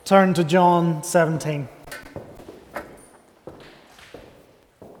Turn to John 17.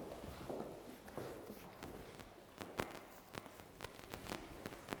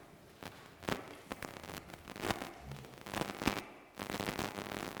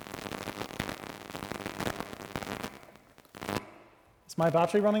 Is my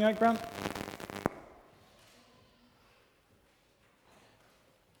battery running out, Grant?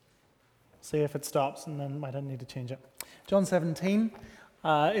 See if it stops, and then I don't need to change it. John 17.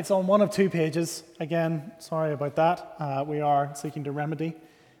 It's on one of two pages. Again, sorry about that. We are seeking to remedy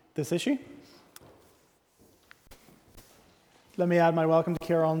this issue. Let me add my welcome to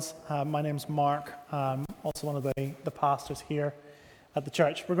Kieran's. My name's Mark. I'm also one of the pastors here at the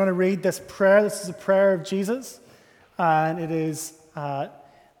church. We're going to read this prayer. This is a prayer of Jesus, and it is the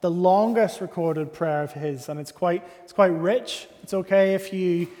longest recorded prayer of his, and it's quite rich. It's okay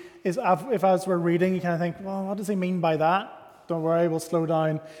if as we're reading, you kind of think, well, what does he mean by that? Don't worry, we'll slow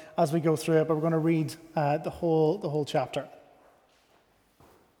down as we go through it, but we're going to read the whole chapter.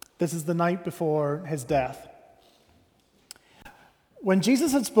 This is the night before his death. When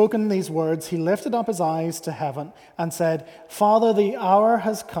Jesus had spoken these words, he lifted up his eyes to heaven and said, Father, the hour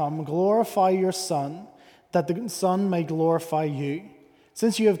has come. Glorify your Son, that the Son may glorify you,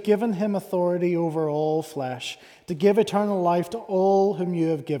 since you have given him authority over all flesh, to give eternal life to all whom you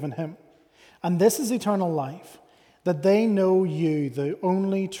have given him. And this is eternal life, that they know you, the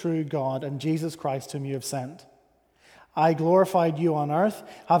only true God, and Jesus Christ whom you have sent. I glorified you on earth,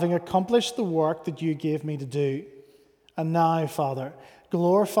 having accomplished the work that you gave me to do. And now, Father,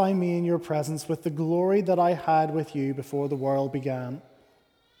 glorify me in your presence with the glory that I had with you before the world began.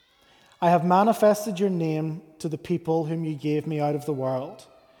 I have manifested your name to the people whom you gave me out of the world.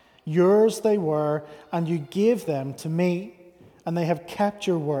 Yours they were, and you gave them to me, and they have kept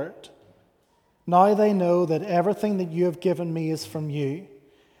your word. Now they know that everything that you have given me is from you.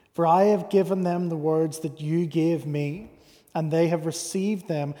 For I have given them the words that you gave me, and they have received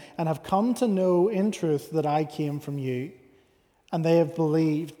them, and have come to know in truth that I came from you, and they have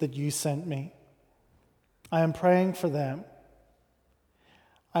believed that you sent me. I am praying for them.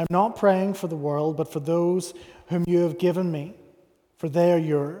 I am not praying for the world, but for those whom you have given me, for they are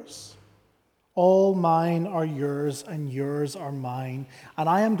yours. All mine are yours, and yours are mine, and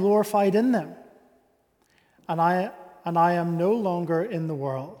I am glorified in them. And I am no longer in the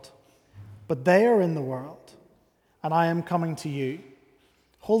world, but they are in the world, and I am coming to you.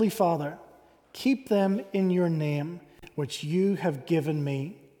 Holy Father, keep them in your name, which you have given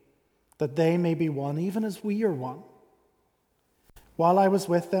me, that they may be one, even as we are one. While I was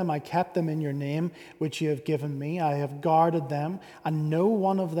with them, I kept them in your name, which you have given me. I have guarded them, and no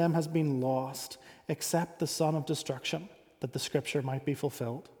one of them has been lost, except the son of destruction, that the scripture might be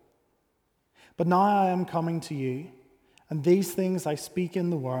fulfilled. But now I am coming to you, and these things I speak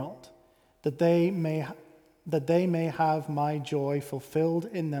in the world, that they may have my joy fulfilled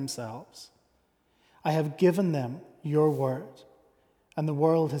in themselves. I have given them your word, and the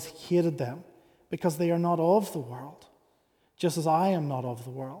world has hated them, because they are not of the world, just as I am not of the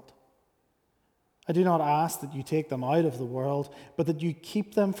world. I do not ask that you take them out of the world, but that you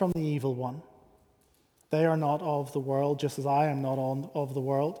keep them from the evil one. They are not of the world, just as I am not of the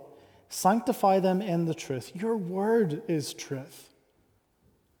world. Sanctify them in the truth. Your word is truth.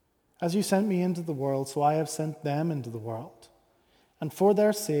 As you sent me into the world, so I have sent them into the world. And for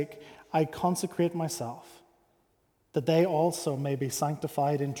their sake I consecrate myself, that they also may be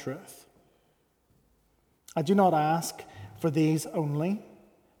sanctified in truth. I do not ask for these only,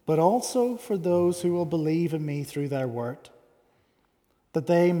 but also for those who will believe in me through their word, that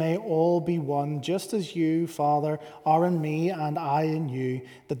they may all be one, just as you, Father, are in me and I in you,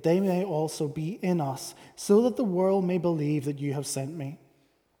 that they may also be in us, so that the world may believe that you have sent me.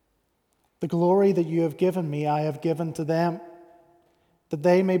 The glory that you have given me, I have given to them, that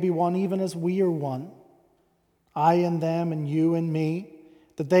they may be one even as we are one, I in them and you in me,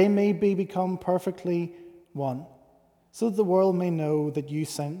 that they may become perfectly one, so that the world may know that you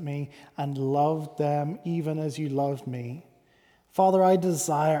sent me and loved them even as you loved me. Father, I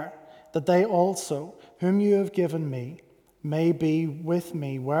desire that they also, whom you have given me, may be with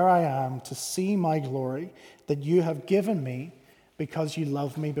me where I am, to see my glory that you have given me, because you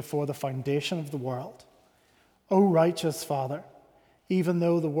loved me before the foundation of the world. O righteous Father, even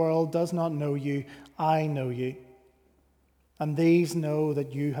though the world does not know you, I know you, and these know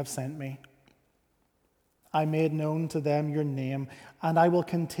that you have sent me. I made known to them your name, and I will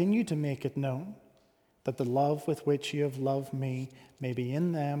continue to make it known, that the love with which you have loved me may be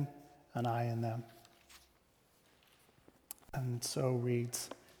in them and I in them. And so reads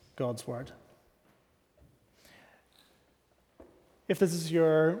God's word. If this is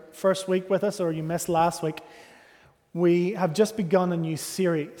your first week with us or you missed last week, we have just begun a new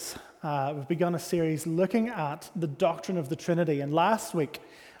series. We've begun a series looking at the doctrine of the Trinity. And last week,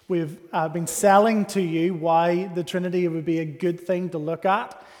 we've been selling to you why the Trinity would be a good thing to look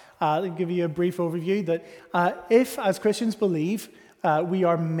at. I'll give you a brief overview that if, as Christians believe, we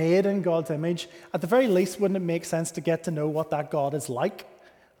are made in God's image, at the very least, wouldn't it make sense to get to know what that God is like?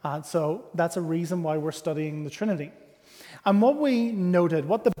 So that's a reason why we're studying the Trinity. And what we noted,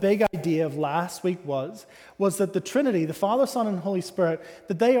 what the big idea of last week was that the Trinity, the Father, Son, and Holy Spirit,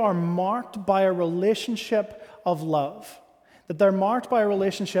 that they are marked by a relationship of love. That they're marked by a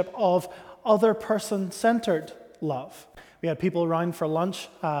relationship of other person-centered love. We had people around for lunch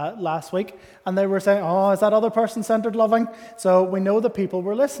last week, and they were saying, oh, is that other person-centered loving? So we know that people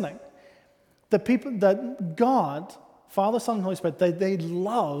were listening. The people that God, Father, Son, and Holy Spirit, they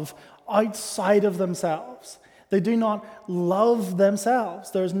love outside of themselves. They do not love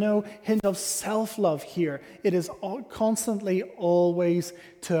themselves. There's no hint of self-love here. It is constantly always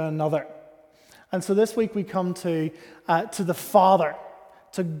to another. And so this week we come to the Father,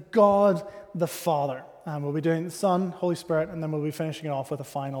 to God the Father. And we'll be doing the Son, Holy Spirit, and then we'll be finishing it off with a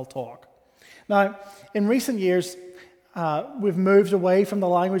final talk. Now, in recent years, we've moved away from the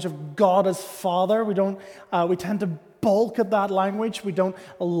language of God as Father. We tend to balk at that language. We don't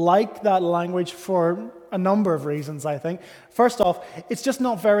like that language for a number of reasons, I think. First off, it's just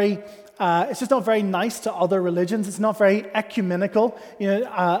not very nice to other religions. It's not very ecumenical.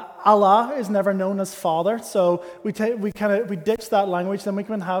 Allah is never known as Father, so we ditch that language. Then we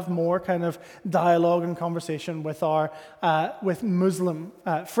can have more kind of dialogue and conversation with our Muslim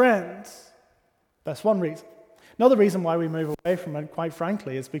friends. That's one reason. Another reason why we move away from it, quite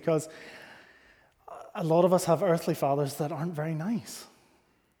frankly, is because a lot of us have earthly fathers that aren't very nice.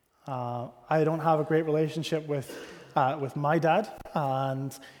 I don't have a great relationship with my dad,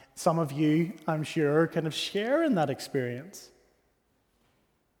 and some of you, I'm sure, kind of share in that experience.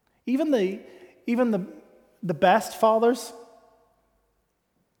 Even the best fathers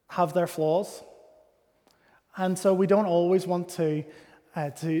have their flaws, and so we don't always want to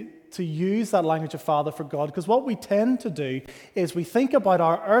use that language of father for God, because what we tend to do is we think about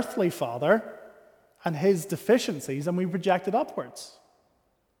our earthly father and his deficiencies, and we project it upwards.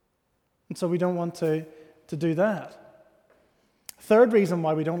 And so we don't want to do that. Third reason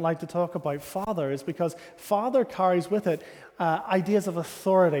why we don't like to talk about father is because father carries with it ideas of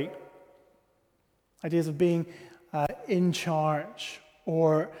authority, ideas of being in charge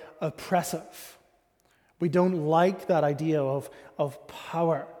or oppressive. We don't like that idea of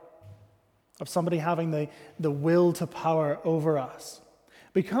power, of somebody having the will to power over us.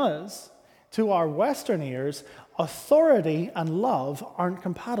 Because to our Western ears, authority and love aren't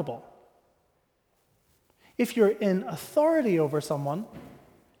compatible. If you're in authority over someone,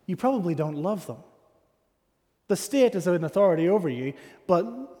 you probably don't love them. The state is in authority over you, but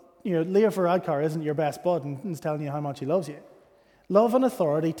Leo Varadkar isn't your best bud and is telling you how much he loves you. Love and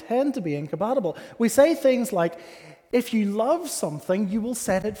authority tend to be incompatible. We say things like, if you love something, you will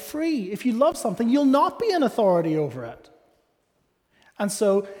set it free. If you love something, you'll not be in authority over it. And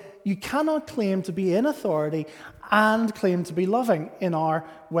so you cannot claim to be in authority and claim to be loving in our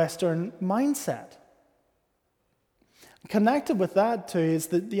Western mindset. Connected with that, too, is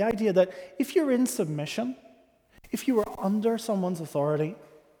the idea that if you're in submission, if you are under someone's authority,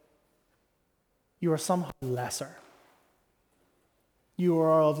 you are somehow lesser. You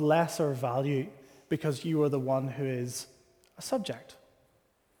are of lesser value because you are the one who is a subject.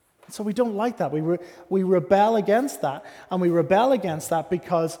 So we don't like that. We rebel against that, and we rebel against that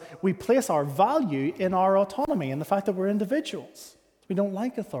because we place our value in our autonomy and the fact that we're individuals. We don't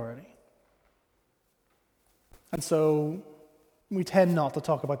like authority. And so we tend not to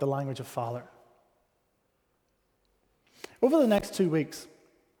talk about the language of father. Over the next 2 weeks,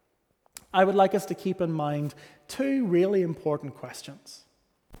 I would like us to keep in mind two really important questions.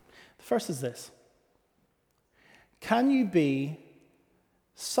 The first is this: can you be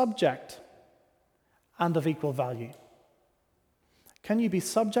subject and of equal value? Can you be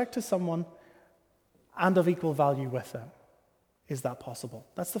subject to someone and of equal value with them? Is that possible?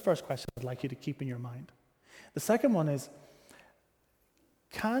 That's the first question I'd like you to keep in your mind. The second one is,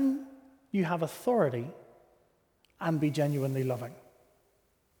 can you have authority and be genuinely loving?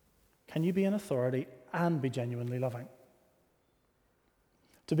 Can you be an authority and be genuinely loving?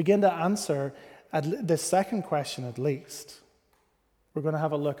 To begin to answer this second question at least, we're going to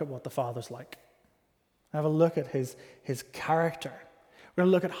have a look at what the Father's like. Have a look at his character. We're going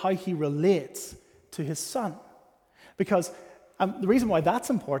to look at how he relates to his Son. Because the reason why that's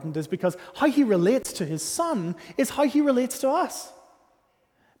important is because how he relates to his Son is how he relates to us.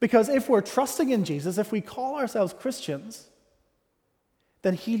 Because if we're trusting in Jesus, if we call ourselves Christians,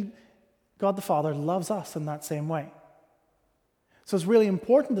 then God the Father loves us in that same way. So it's really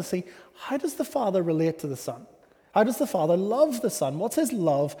important to see, how does the Father relate to the Son? How does the Father love the Son? What's his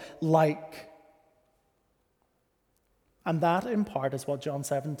love like? And that, in part, is what John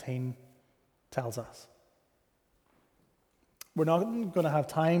 17 tells us. We're not going to have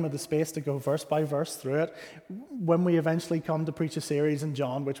time or the space to go verse by verse through it. When we eventually come to preach a series in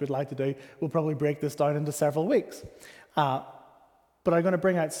John, which we'd like to do, we'll probably break this down into several weeks. But I'm going to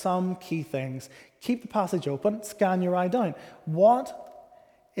bring out some key things. Keep the passage open, scan your eye down. What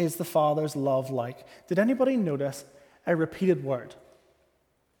is the Father's love like? Did anybody notice a repeated word?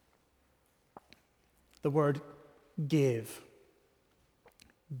 The word give.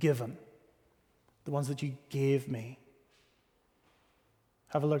 Given. The ones that you gave me.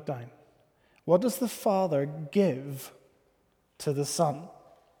 Have a look down. What does the Father give to the Son?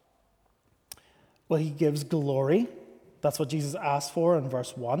 Well, he gives glory. That's what Jesus asked for in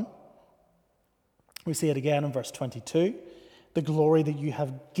verse 1. We see it again in verse 22. The glory that you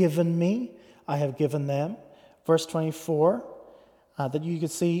have given me, I have given them. Verse 24, that you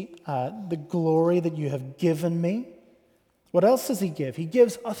could see the glory that you have given me. What else does he give? He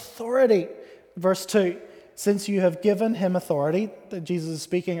gives authority. Verse 2, since you have given him authority, that Jesus is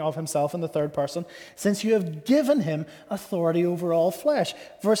speaking of himself in the third person, since you have given him authority over all flesh.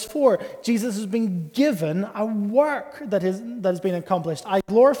 Verse 4, Jesus has been given a work that has been accomplished. I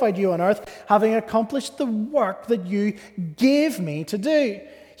glorified you on earth, having accomplished the work that you gave me to do.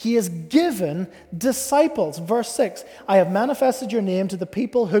 He has given disciples. Verse 6, I have manifested your name to the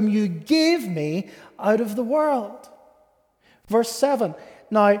people whom you gave me out of the world. Verse 7,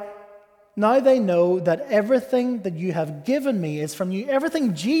 now they know that everything that you have given me is from you.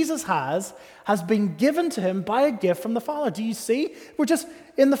 Everything Jesus has been given to him by a gift from the Father. Do you see? We're just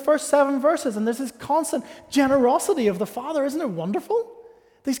in the first 7 verses, and there's this constant generosity of the Father. Isn't it wonderful?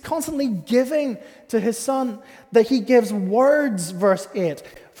 He's constantly giving to his Son. That he gives words, verse 8.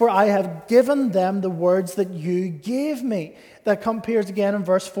 For I have given them the words that you gave me. That appears again in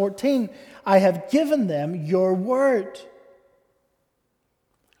verse 14. I have given them your word.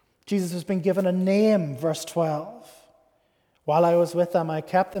 Jesus has been given a name, verse 12. While I was with them, I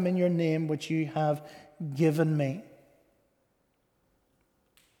kept them in your name, which you have given me.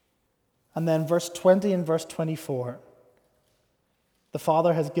 And then verse 20 and verse 24. The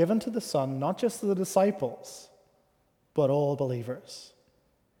Father has given to the Son, not just to the disciples, but all believers.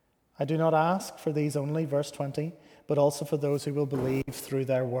 I do not ask for these only, verse 20, but also for those who will believe through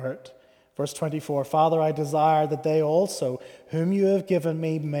their word. Verse 24, Father, I desire that they also, whom you have given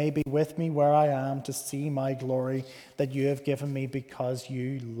me, may be with me where I am to see my glory that you have given me because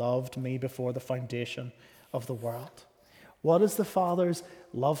you loved me before the foundation of the world. What is the Father's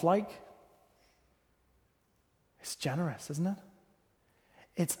love like? It's generous, isn't it?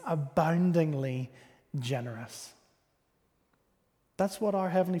 It's aboundingly generous. That's what our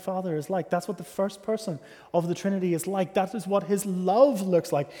Heavenly Father is like. That's what the first person of the Trinity is like. That is what his love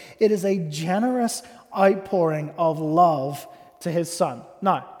looks like. It is a generous outpouring of love to his Son.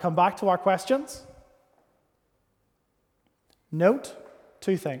 Now, come back to our questions. Note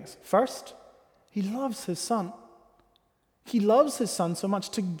 2 things. First, he loves his Son. He loves his Son so much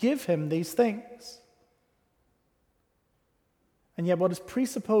to give him these things. And yet what is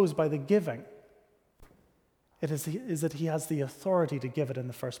presupposed by the giving is that he has the authority to give it in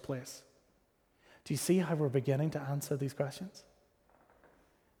the first place. Do you see how we're beginning to answer these questions?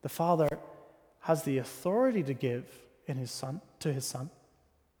 The Father has the authority to give to his Son,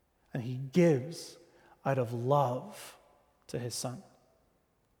 and he gives out of love to his Son.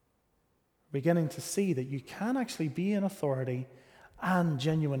 We're beginning to see that you can actually be in authority and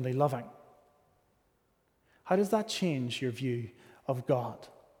genuinely loving. How does that change your view of God?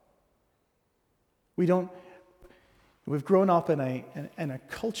 We've grown up in a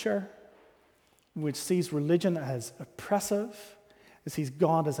culture which sees religion as oppressive. It sees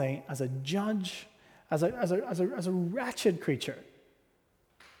God as a judge, as a wretched creature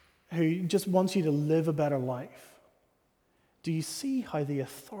who just wants you to live a better life. Do you see how the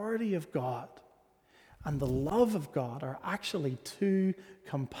authority of God and the love of God are actually 2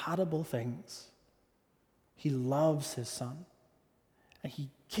 compatible things? He loves his Son, and he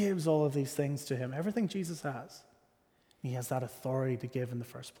gives all of these things to him. Everything Jesus has, he has that authority to give in the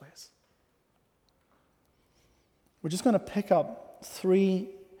first place. We're just going to pick up three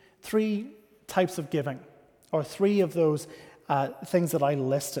types of giving, or 3 of those things that I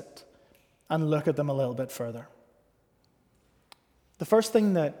listed, and look at them a little bit further. The first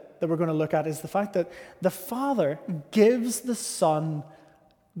thing that we're going to look at is the fact that the Father gives the Son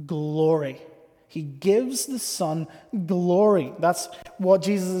glory. He gives the Son glory. That's what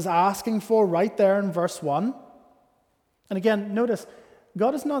Jesus is asking for right there in verse 1. And again, notice,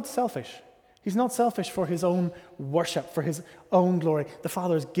 God is not selfish. He's not selfish for his own worship, for his own glory. The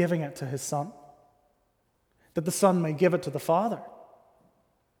Father is giving it to his Son, that the Son may give it to the Father.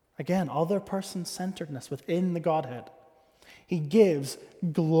 Again, other person-centeredness within the Godhead. He gives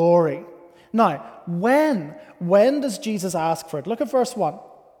glory. Now, when does Jesus ask for it? Look at verse 1.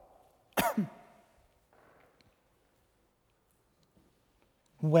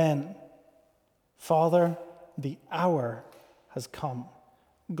 When, Father, the hour has come,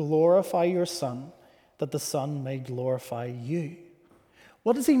 glorify your Son, that the Son may glorify you.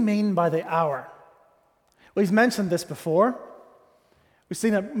 What does he mean by the hour? Well, he's mentioned this before. We've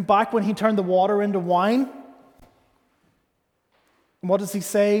seen it back when he turned the water into wine. And what does he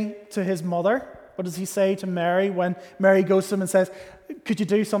say to his mother? What does he say to Mary when Mary goes to him and says, could you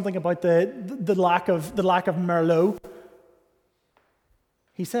do something about the lack of Merlot?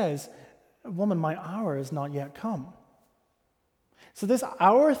 He says, woman, my hour is not yet come. So this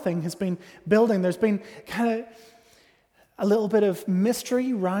hour thing has been building. There's been kind of a little bit of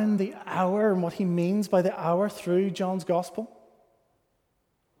mystery around the hour and what he means by the hour through John's gospel.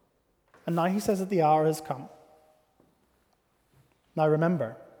 And now he says that the hour has come. Now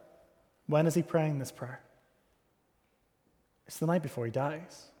remember, when is he praying this prayer? It's the night before he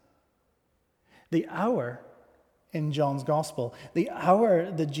dies. The hour in John's gospel, the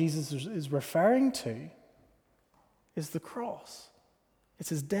hour that Jesus is referring to, is the cross. It's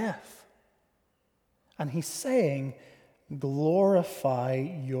his death. And he's saying, glorify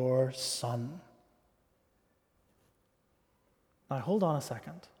your Son. Now hold on a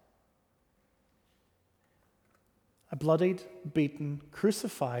second. A bloodied, beaten,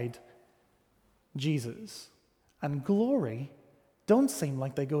 crucified Jesus and glory don't seem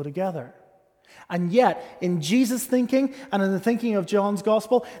like they go together. And yet, in Jesus' thinking and in the thinking of John's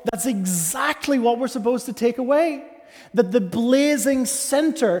gospel, that's exactly what we're supposed to take away. That the blazing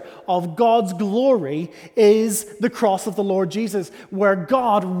center of God's glory is the cross of the Lord Jesus, where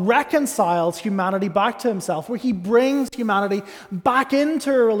God reconciles humanity back to himself, where he brings humanity back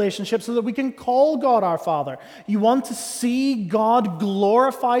into a relationship so that we can call God our Father. You want to see God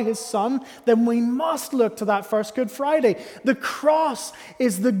glorify his Son? Then we must look to that first Good Friday. The cross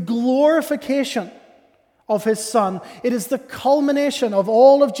is the glorification of his Son. It is the culmination of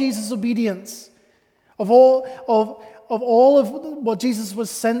all of Jesus' obedience. Of all of what Jesus was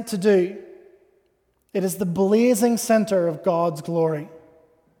sent to do. It is the blazing center of God's glory.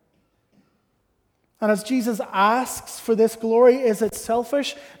 And as Jesus asks for this glory, is it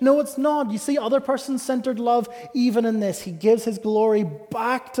selfish? No, it's not. You see other person-centered love even in this. He gives his glory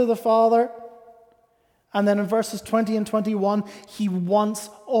back to the Father. And then in verses 20 and 21, he wants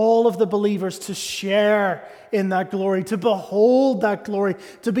all of the believers to share in that glory, to behold that glory,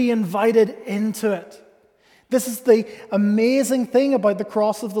 to be invited into it. This is the amazing thing about the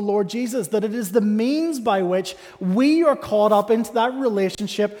cross of the Lord Jesus, that it is the means by which we are caught up into that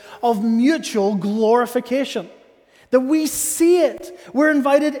relationship of mutual glorification. That we see it. We're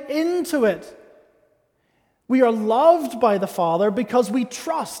invited into it. We are loved by the Father because we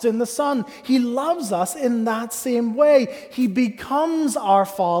trust in the Son. He loves us in that same way. He becomes our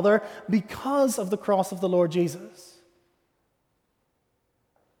Father because of the cross of the Lord Jesus.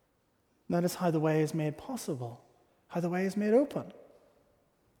 That is how the way is made possible, how the way is made open.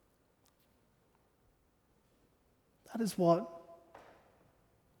 That is what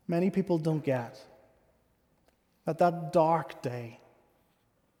many people don't get. That dark day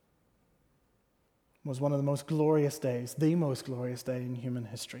was one of the most glorious days, the most glorious day in human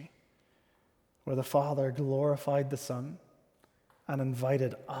history, where the Father glorified the Son and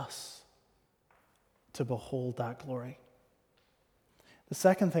invited us to behold that glory. The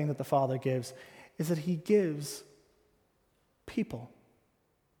second thing that the Father gives is that he gives people.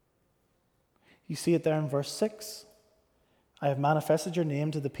 You see it there in verse 6. I have manifested your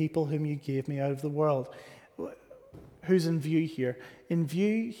name to the people whom you gave me out of the world. Who's in view here? In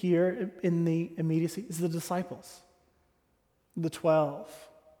view here in the immediacy is the disciples, the 12,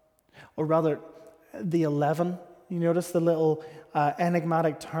 or rather the 11. You notice the little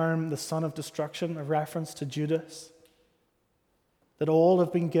enigmatic term, the son of destruction, a reference to Judas. That all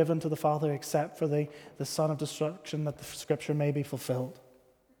have been given to the Father except for the son of destruction, that the scripture may be fulfilled.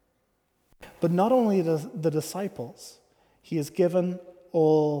 But not only the disciples, he has given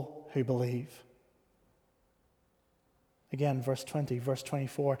all who believe. Again, verse 20, verse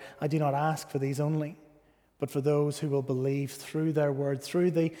 24, I do not ask for these only, but for those who will believe through their word, through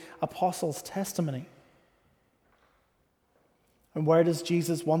the apostles' testimony. And where does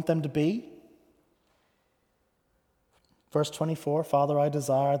Jesus want them to be? Verse 24, Father, I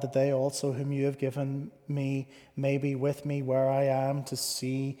desire that they also whom you have given me may be with me where I am to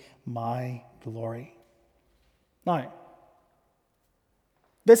see my glory. Now,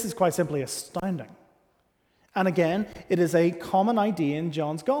 this is quite simply astounding. And again, it is a common idea in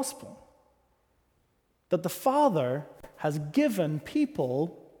John's Gospel that the Father has given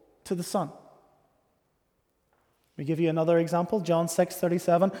people to the Son. Let me give you another example. John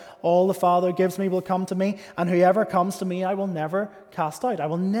 6:37. All the Father gives me will come to me, and whoever comes to me I will never cast out. I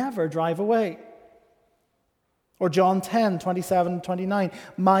will never drive away. Or John 10:27-29.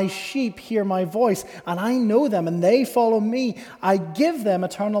 My sheep hear my voice, and I know them, and they follow me. I give them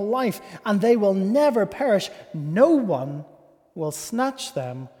eternal life, and they will never perish. No one will snatch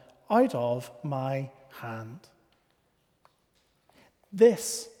them out of my hand.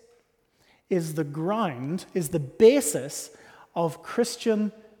 This is the ground, is the basis of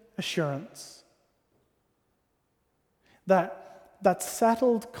Christian assurance. That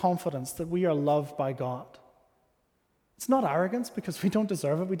settled confidence that we are loved by God. It's not arrogance because we don't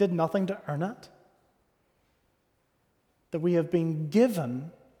deserve it. We did nothing to earn it. That we have been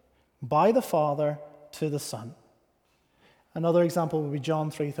given by the Father to the Son. Another example would be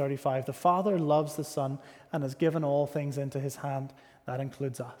John 3:35. The Father loves the Son and has given all things into his hand. That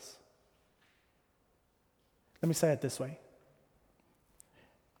includes us. Let me say it this way.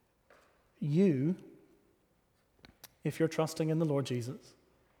 You, if you're trusting in the Lord Jesus,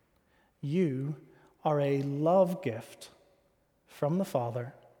 you are a love gift from the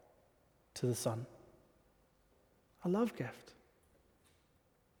Father to the Son. A love gift.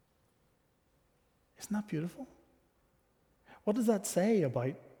 Isn't that beautiful? What does that say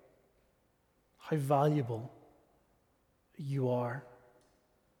about how valuable you are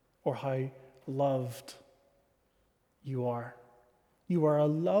or how loved you are? You are a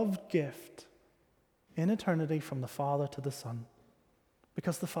loved gift in eternity from the Father to the Son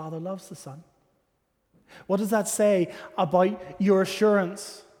because the Father loves the Son. What does that say about your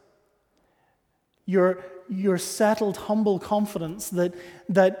assurance? Your settled, humble confidence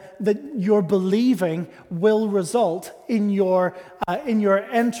that your believing will result in your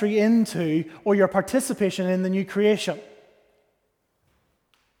entry into or your participation in the new creation.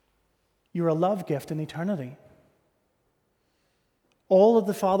 You're a love gift in eternity. All that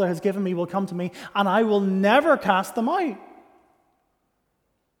the Father has given me will come to me, and I will never cast them out.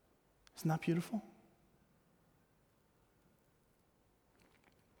 Isn't that beautiful?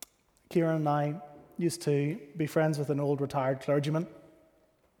 Kieran and I used to be friends with an old retired clergyman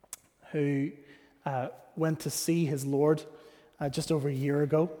who went to see his Lord just over a year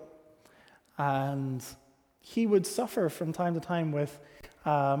ago. And he would suffer from time to time with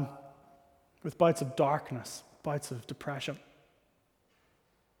bouts of darkness, bouts of depression.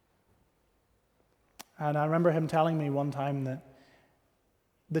 And I remember him telling me one time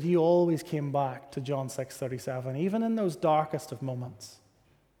that he always came back to John 6:37, even in those darkest of moments,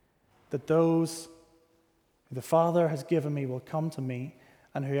 that those who the Father has given me will come to me,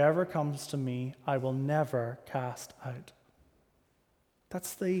 and whoever comes to me I will never cast out.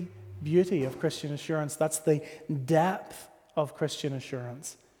 That's the beauty of Christian assurance. That's the depth of Christian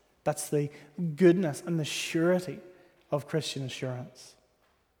assurance. That's the goodness and the surety of Christian assurance.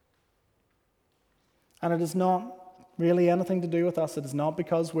 And it is not really anything to do with us. It is not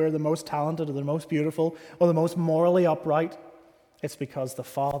because we're the most talented or the most beautiful or the most morally upright. It's because the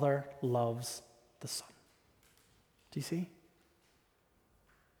Father loves the Son. Do you see?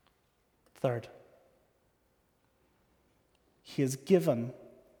 Third, He has given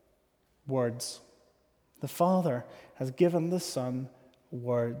words. The Father has given the Son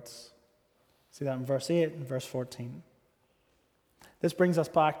words. See that in verse 8 and verse 14. This brings us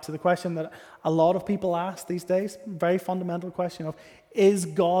back to the question that a lot of people ask these days, very fundamental question of, is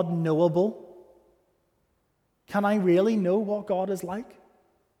God knowable? Can I really know what God is like?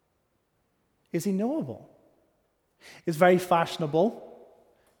 Is He knowable? It's very fashionable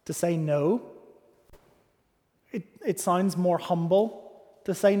to say no. It sounds more humble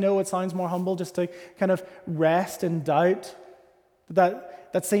to say no. It sounds more humble just to kind of rest in doubt.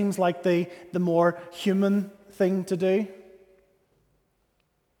 That seems like the more human thing to do.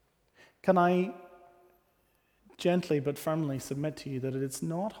 Can I gently but firmly submit to you that it's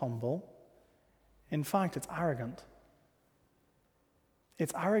not humble? In fact, it's arrogant.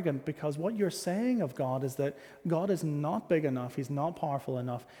 It's arrogant because what you're saying of God is that God is not big enough, He's not powerful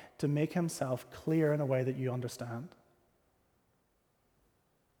enough to make Himself clear in a way that you understand.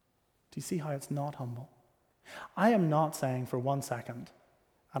 Do you see how it's not humble? I am not saying for 1 second,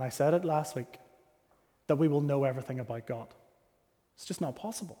 and I said it last week, that we will know everything about God. It's just not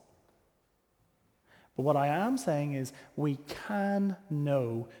possible. But what I am saying is we can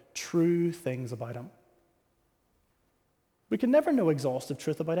know true things about him. We can never know exhaustive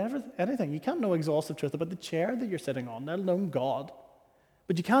truth about anything. You can't know exhaustive truth about the chair that you're sitting on, let alone God.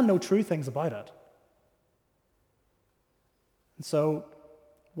 But you can know true things about it. And so,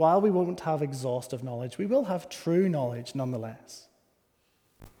 while we won't have exhaustive knowledge, we will have true knowledge nonetheless.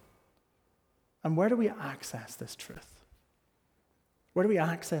 And where do we access this truth? Where do we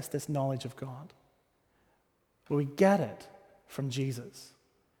access this knowledge of God? Well, we get it from Jesus.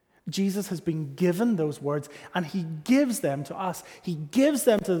 Jesus has been given those words, and he gives them to us. He gives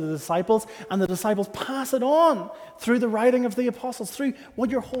them to the disciples, and the disciples pass it on through the writing of the apostles, through what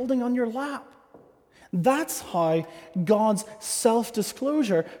you're holding on your lap. That's how God's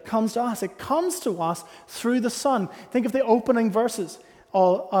self-disclosure comes to us. It comes to us through the Son. Think of the opening verses,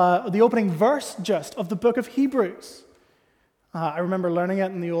 the opening verse just of the book of Hebrews. I remember learning it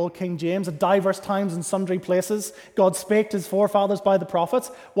in the old King James. At diverse times in sundry places, God spake to his forefathers by the prophets.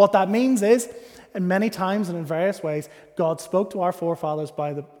 What that means is, in many times and in various ways, God spoke to our forefathers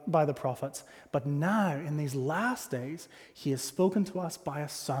by the prophets. But now, in these last days, he has spoken to us by a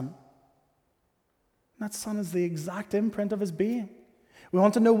Son. That Son is the exact imprint of his being. We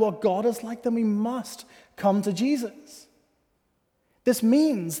want to know what God is like, then we must come to Jesus. This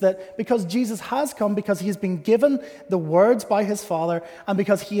means that because Jesus has come, because he has been given the words by his Father, and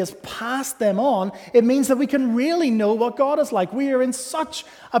because he has passed them on, it means that we can really know what God is like. We are in such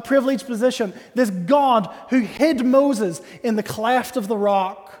a privileged position. This God who hid Moses in the cleft of the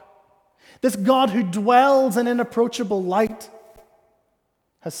rock, this God who dwells in inapproachable light,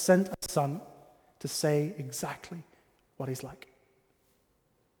 has sent a Son to say exactly what he's like.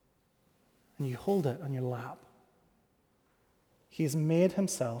 And you hold it on your lap. He has made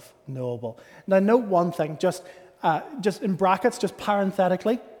himself knowable. Now, note one thing, just in brackets, just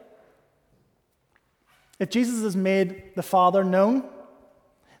parenthetically. If Jesus has made the Father known,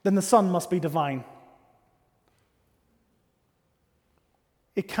 then the Son must be divine.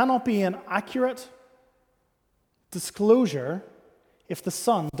 It cannot be an accurate disclosure if the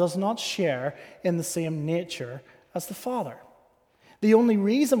Son does not share in the same nature as the Father. The only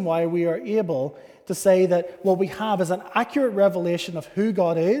reason why we are able to say that what we have is an accurate revelation of who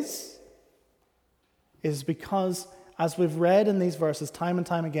God is because, as we've read in these verses time and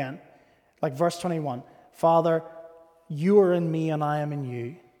time again, like verse 21, Father, you are in me and I am in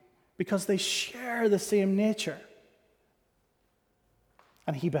you, because they share the same nature.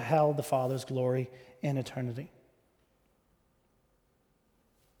 And he beheld the Father's glory in eternity.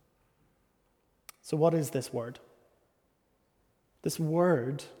 So what is this word? This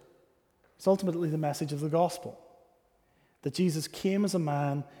word is ultimately the message of the gospel, that Jesus came as a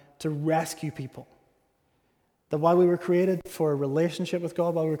man to rescue people. That while we were created for a relationship with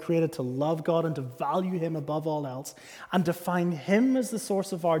God, while we were created to love God and to value him above all else, and to find him as the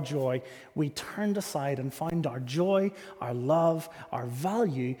source of our joy, we turned aside and found our joy, our love, our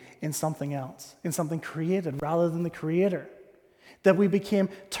value in something else, in something created rather than the Creator. That we became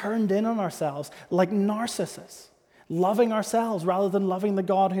turned in on ourselves like narcissists, loving ourselves rather than loving the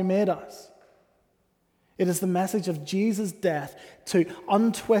God who made us. It is the message of Jesus' death to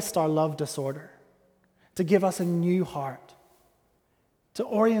untwist our love disorder, to give us a new heart, to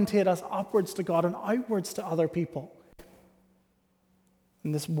orientate us upwards to God and outwards to other people.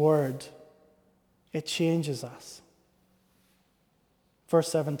 And this word, it changes us. Verse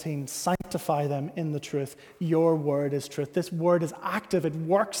 17, sanctify them in the truth. Your word is truth. This word is active. It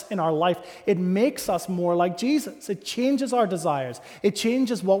works in our life. It makes us more like Jesus. It changes our desires. It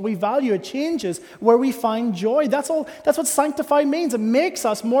changes what we value. It changes where we find joy. That's all. That's what sanctify means. It makes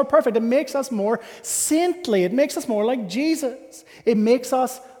us more perfect. It makes us more saintly. It makes us more like Jesus. It makes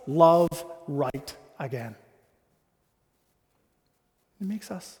us love right again. It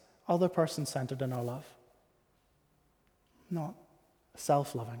makes us other person-centered in our love, not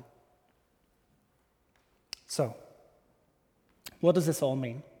self-loving. So, what does this all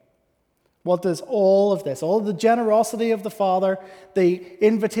mean? What does all of this, all of the generosity of the Father, the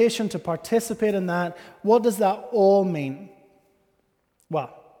invitation to participate in that, what does that all mean?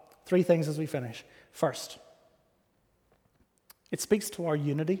 Well, three things as we finish. First, it speaks to our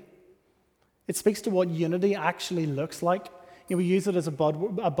unity. It speaks to what unity actually looks like. We use it as a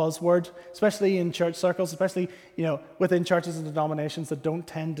buzzword, especially in church circles, especially within churches and denominations that don't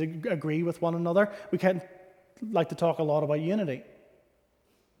tend to agree with one another. We can't like to talk a lot about unity.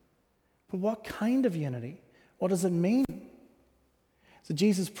 But what kind of unity? What does it mean? So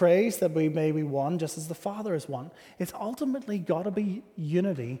Jesus prays that we may be one just as the Father is one. It's ultimately got to be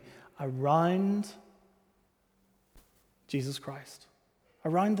unity around Jesus Christ.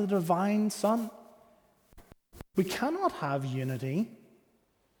 around the divine Son. We cannot have unity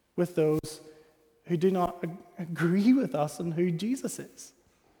with those who do not agree with us on who Jesus is.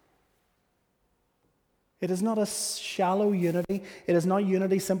 It is not a shallow unity. It is not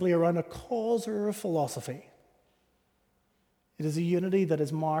unity simply around a cause or a philosophy. It is a unity that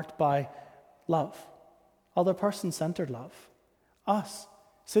is marked by love, other person-centered love. Us,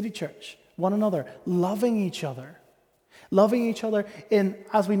 City Church, one another, loving each other. Loving each other in,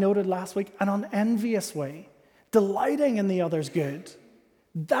 as we noted last week, an unenvious way. Delighting in the other's good.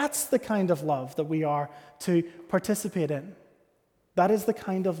 That's the kind of love that we are to participate in. That is the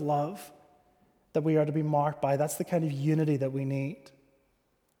kind of love that we are to be marked by. That's the kind of unity that we need.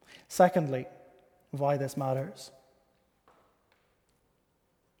 Secondly, why this matters.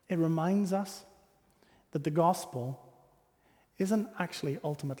 It reminds us that the gospel isn't actually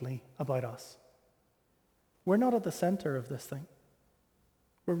ultimately about us. We're not at the center of this thing.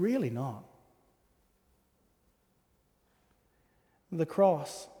 We're really not. The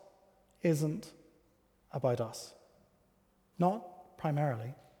cross isn't about us. Not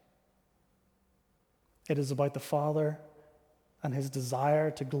primarily. It is about the Father and his desire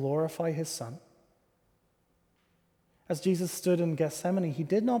to glorify his Son. As Jesus stood in Gethsemane, he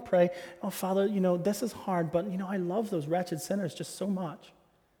did not pray, "Oh, Father, this is hard, but, I love those wretched sinners just so much."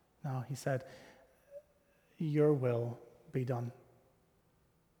 No, he said, "Your will be done."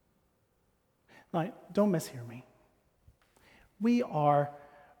 Now, don't mishear me. We are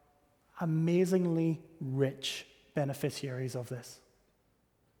amazingly rich beneficiaries of this.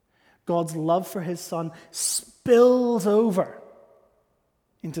 God's love for his Son spills over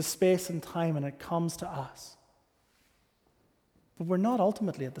into space and time, and it comes to us. But we're not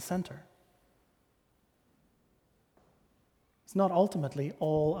ultimately at the center. It's not ultimately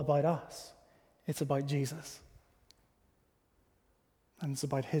all about us. It's about Jesus. And it's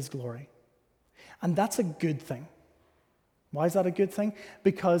about his glory. And that's a good thing. Why is that a good thing?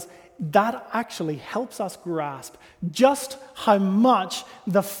 Because that actually helps us grasp just how much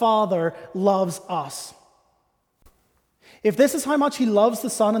the Father loves us. If this is how much he loves the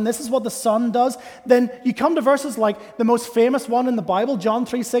Son, and this is what the Son does, then you come to verses like the most famous one in the Bible, John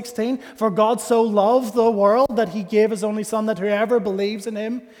 3:16, "For God so loved the world that he gave his only Son, that whoever believes in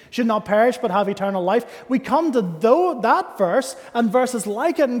him should not perish but have eternal life." We come to that verse and verses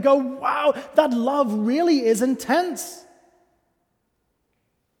like it and go, wow, that love really is intense.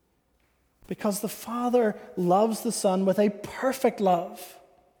 Because the Father loves the Son with a perfect love.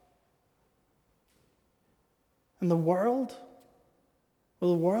 And the world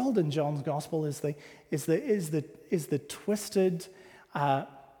in John's Gospel is the twisted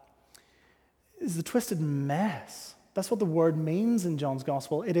mess. That's what the word means in John's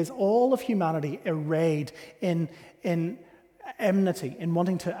Gospel. It is all of humanity arrayed in enmity, in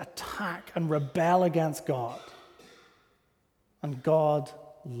wanting to attack and rebel against God. And God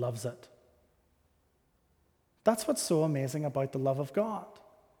loves it. That's what's so amazing about the love of God.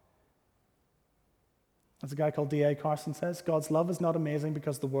 As a guy called D.A. Carson says, God's love is not amazing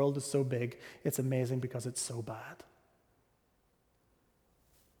because the world is so big. It's amazing because it's so bad.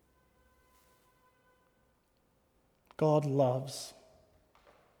 God loves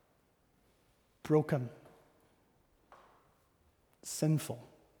broken, sinful,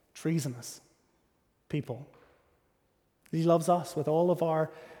 treasonous people. He loves us with all of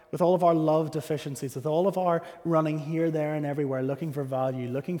our love deficiencies, with all of our running here, there, and everywhere, looking for value,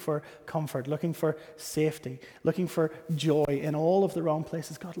 looking for comfort, looking for safety, looking for joy in all of the wrong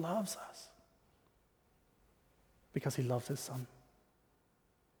places. God loves us because he loves his Son.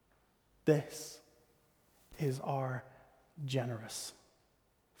 This is our generous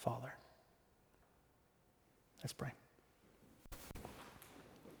Father. Let's pray.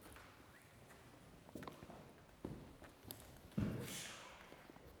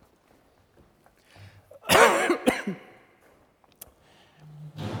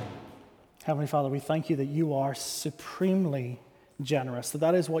 Heavenly Father, we thank you that you are supremely generous,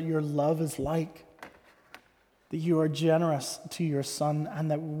 that is what your love is like, that you are generous to your Son, and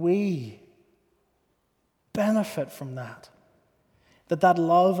that we benefit from that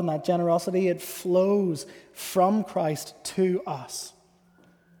love and that generosity, it flows from Christ to us.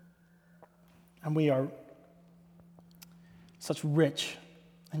 And we are such rich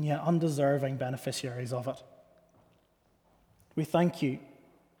and yet undeserving beneficiaries of it. We thank you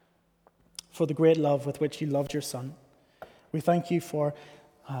for the great love with which you loved your Son. We thank you for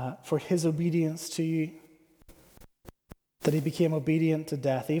his obedience to you, that he became obedient to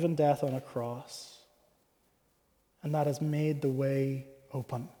death, even death on a cross. And that has made the way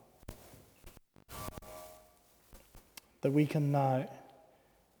open. That we can now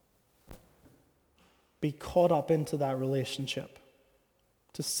be caught up into that relationship,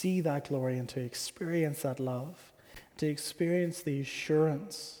 to see that glory and to experience that love, to experience the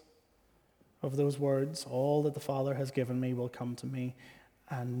assurance of those words, all that the Father has given me will come to me,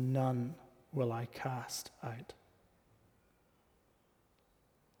 and none will I cast out.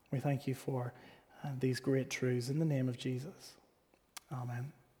 We thank you for these great truths in the name of Jesus.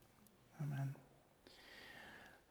 Amen. Amen.